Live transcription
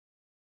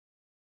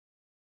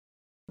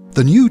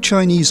The new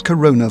Chinese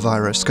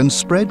coronavirus can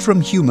spread from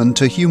human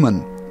to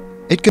human.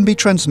 It can be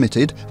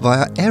transmitted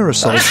via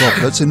aerosol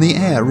droplets in the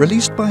air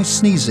released by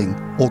sneezing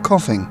or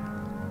coughing.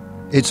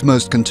 It's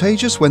most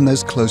contagious when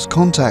there's close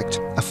contact,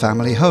 a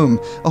family home,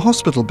 a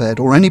hospital bed,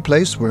 or any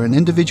place where an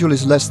individual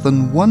is less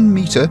than 1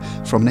 meter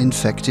from an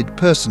infected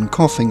person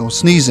coughing or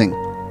sneezing.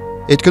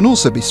 It can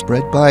also be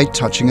spread by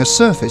touching a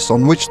surface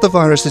on which the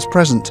virus is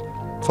present,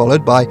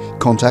 followed by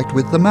contact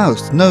with the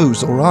mouth,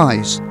 nose, or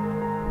eyes.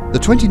 The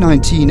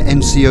 2019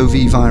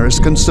 NCOV virus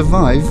can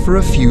survive for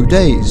a few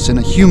days in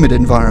a humid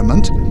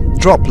environment,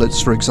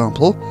 droplets for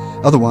example,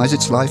 otherwise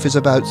its life is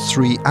about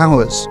 3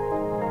 hours.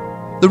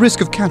 The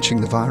risk of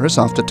catching the virus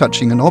after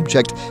touching an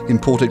object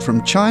imported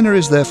from China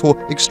is therefore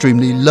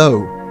extremely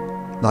low.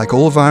 Like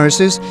all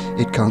viruses,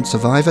 it can't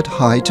survive at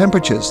high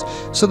temperatures,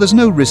 so there's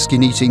no risk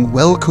in eating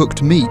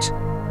well-cooked meat.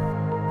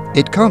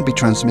 It can't be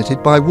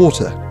transmitted by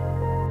water.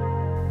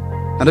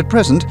 And at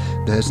present,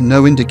 there's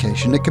no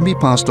indication it can be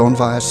passed on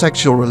via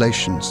sexual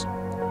relations.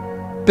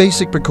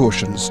 Basic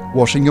precautions,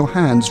 washing your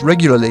hands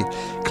regularly,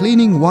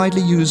 cleaning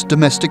widely used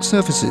domestic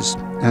surfaces,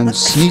 and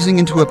sneezing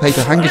into a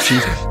paper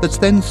handkerchief that's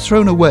then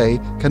thrown away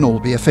can all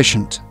be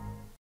efficient.